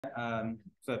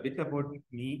So a bit about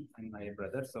me and my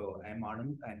brother. So I'm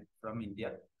Anand. I'm from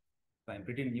India. So I'm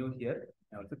pretty new here.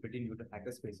 I'm also pretty new to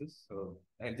hackerspaces. So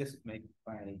I'll just make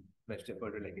my best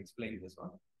effort to explain this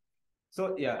one.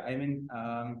 So yeah,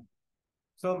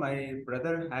 so my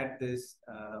brother had this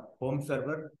home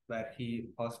server where he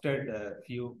hosted a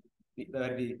few,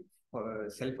 where we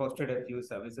self-hosted a few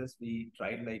services. We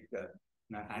tried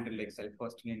handle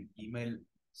self-hosting an email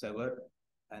server,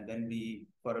 and then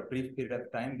for a brief period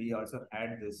of time, we also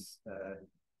had this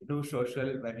do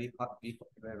social where we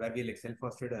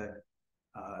self-hosted a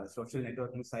social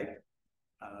networking site,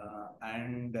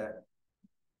 and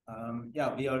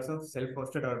yeah, we also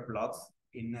self-hosted our blogs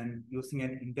using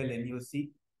an Intel NUC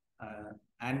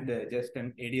and just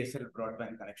an ADSL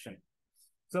broadband connection.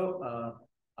 So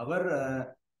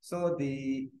our so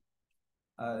the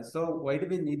so why do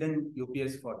we need an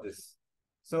UPS for this?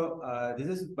 So this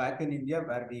is back in India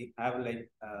where we have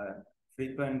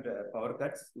frequent power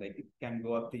cuts, like it can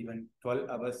go up to even 12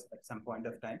 hours at some point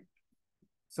of time.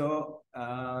 So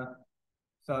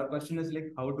so our question is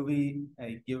how do we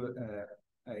give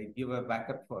a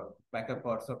backup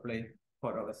power supply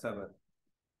for our server?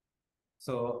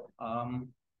 So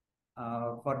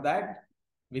for that,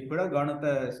 we could have gone with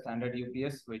the standard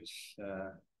UPS, which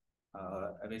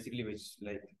basically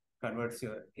converts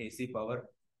your AC power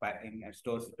back in and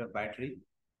stores the battery,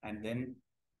 and then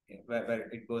where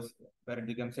it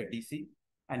becomes a DC,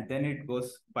 and then it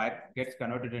gets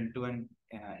converted into an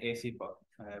AC power,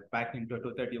 back into a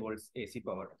 230 volts AC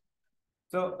power.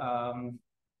 So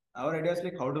our idea is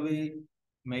how do we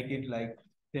make it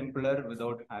simpler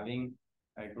without having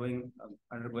undergoing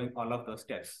all of those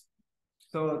steps.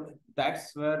 So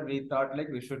that's where we thought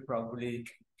we should probably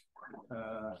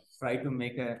try to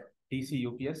make a DC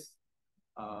UPS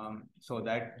so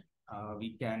that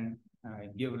we can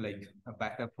give a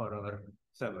backup for our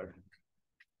server.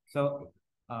 So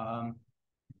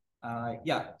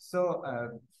yeah, so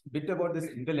bit about this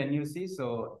Intel NUC.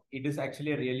 So it is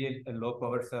actually a low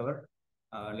power server.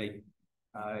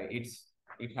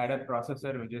 It had a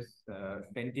processor which is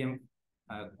Pentium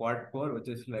quad core, which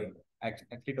is actually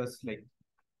it was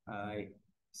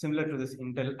similar to this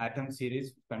Intel Atom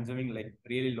series, consuming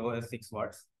really low as 6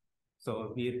 watts.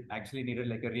 So we actually needed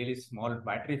a really small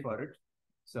battery for it.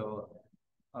 So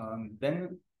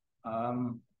then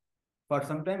for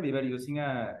some time we were using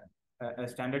a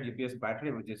standard UPS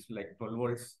battery, which is 12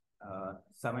 volts,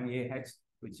 7Ah,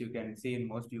 which you can see in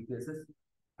most UPSs,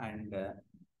 and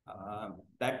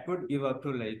that could give up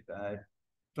to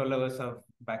 12 hours of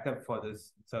backup for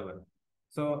this server.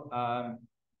 So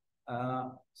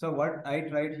so what I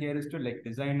tried here is to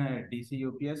design a DC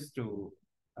UPS to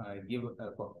give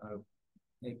a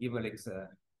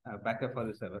backup for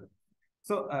the server.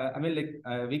 So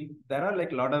there are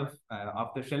a lot of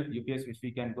off-the-shelf UPS which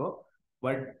we can go,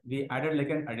 but we added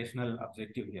an additional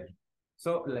objective here.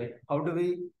 So how do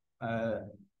we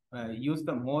use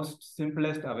the most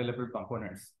simplest available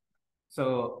components?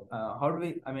 So how do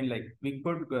we? We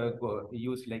could go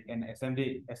use an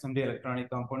SMD electronic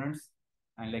components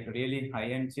and really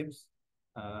high-end chips,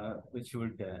 which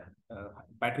would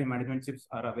battery management chips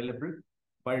are available,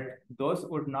 but those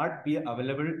would not be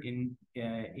available in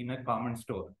a common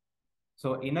store.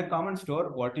 So in a common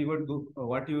store, what you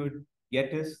would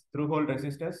get is through-hole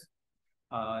resistors.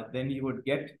 Then you would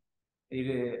get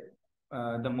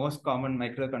the most common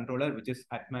microcontroller, which is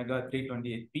Atmega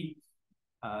 328P.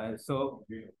 So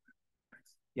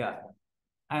yeah,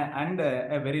 and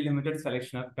a very limited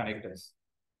selection of connectors.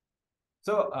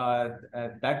 So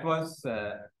that was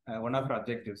one of our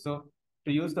objectives. So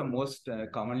to use the most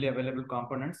commonly available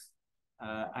components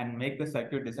and make the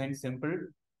circuit design simple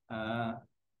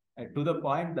to the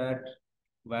point that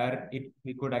where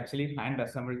we could actually hand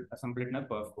assemble it in a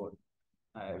perf code.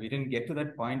 We didn't get to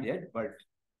that point yet, but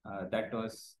that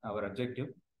was our objective.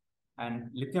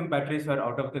 And lithium batteries were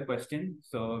out of the question,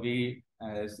 so we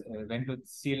went with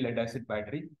steel lead acid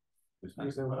battery.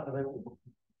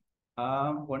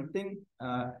 One thing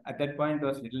at that point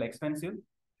was a little expensive,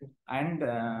 and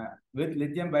with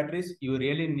lithium batteries, you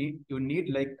really need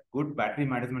good battery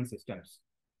management systems.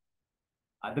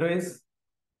 Otherwise,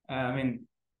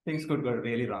 things could go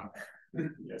really wrong.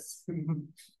 Yes.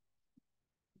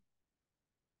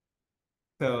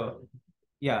 So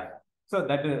yeah, so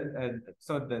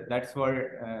that's what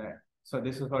so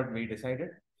this is what we decided,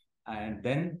 and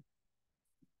then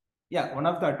yeah, one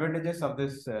of the advantages of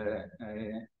this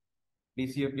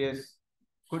DC UPS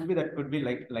could be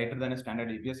lighter than a standard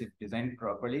UPS if designed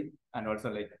properly and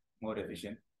also more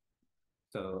efficient.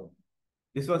 So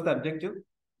this was the objective.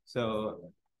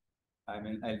 So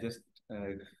I'll just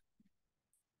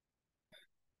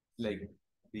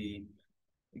the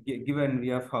given we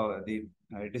have how the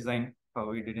design how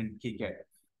we did in KiCad.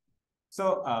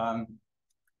 So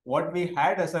what we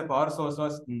had as a power source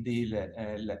was in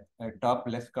the top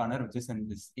left corner, which is in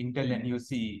this Intel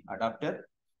NUC adapter,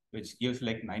 which gives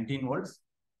like 19 volts.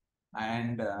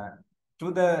 And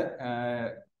to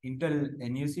the Intel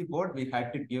NUC board, we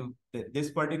had to give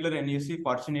this particular NUC,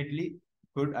 fortunately,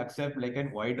 could accept like a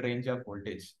wide range of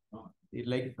voltage.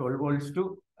 Like 12 volts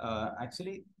to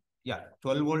 12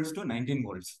 volts to 19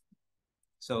 volts.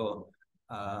 So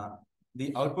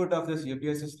the output of this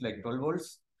UPS is like 12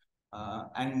 volts.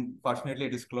 And fortunately,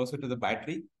 it is closer to the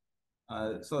battery.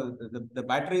 So the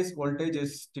battery's voltage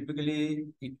is typically,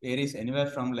 it varies anywhere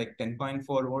from like 10.4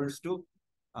 volts to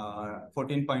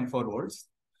 14.4 volts.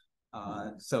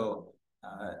 So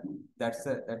that's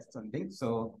something.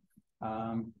 So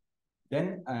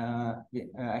then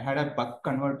I had a buck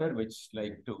converter, which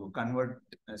like to convert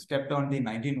stepped on the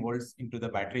 19 volts into the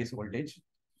battery's voltage.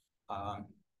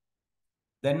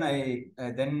 Then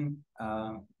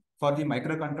for the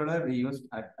microcontroller, we used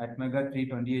Atmega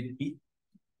 328P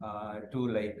to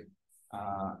like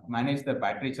manage the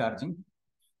battery charging.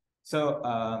 So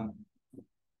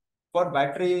for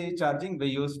battery charging, we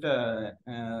used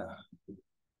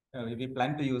we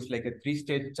plan to use like a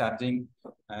 3-stage charging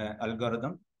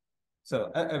algorithm.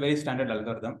 So a very standard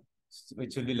algorithm,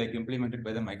 which will be like implemented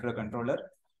by the microcontroller.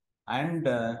 And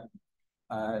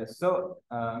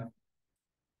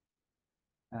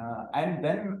and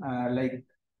then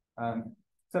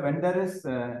so when there is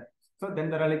so then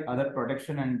there are like other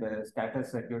protection and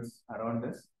status circuits around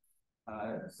this.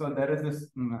 So there is this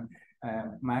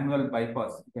manual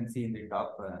bypass you can see in the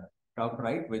top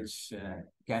right, which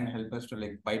can help us to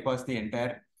like bypass the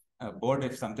entire board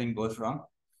if something goes wrong.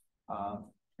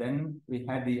 Then we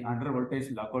had the under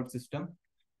voltage lockout system.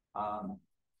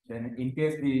 Then in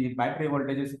case the battery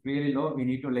voltage is really low, we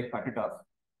need to like cut it off.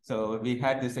 So we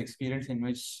had this experience in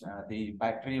which the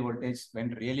battery voltage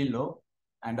went really low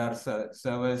and our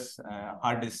server's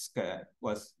hard disk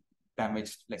was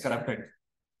damaged, like corrupted.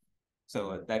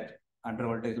 So that under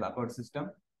voltage lockout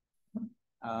system.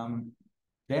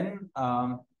 Then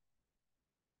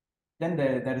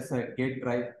there is a gate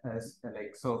drive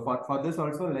like, so for this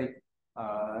also like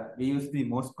we use the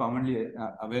most commonly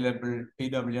available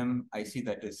PWM IC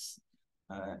that is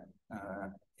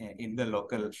in the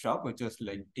local shop, which was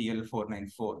like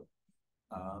TL494.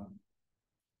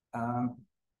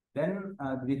 Then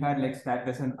we had like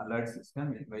status and alert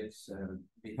system, in which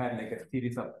we had like a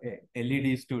series of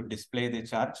LEDs to display the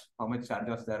charge, how much charge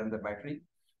was there in the battery,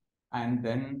 and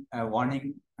then a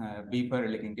warning beeper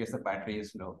like in case the battery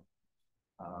is low.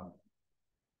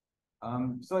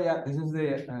 So yeah, this is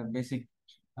the basic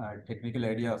technical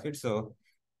idea of it. So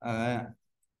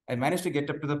I managed to get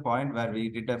up to the point where we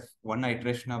did one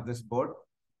iteration of this board.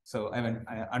 So I mean,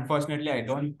 unfortunately, I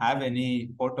don't have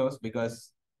any photos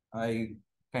because I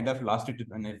kind of lost it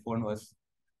when my phone was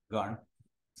gone.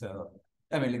 So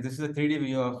I mean, like, this is a 3D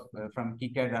view of from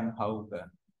KiCad and how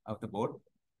of the board.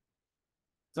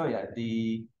 So yeah,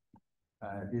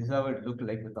 this is how it looked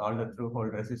like with all the through-hole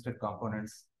resistor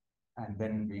components. And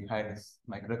then we had this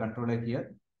microcontroller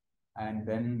here. And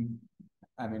then,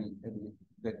 I mean,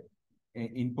 the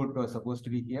input was supposed to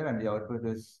be here and the output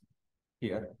is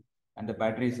here. And the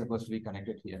battery is supposed to be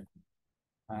connected here.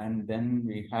 And then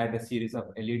we had a series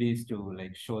of LEDs to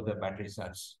like show the battery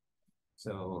charge.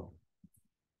 So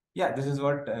yeah, this is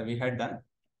what we had done.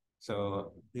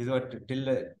 So this is what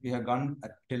we have gone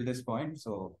till this point.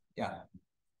 So yeah,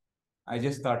 I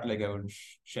just thought like I would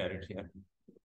share it here.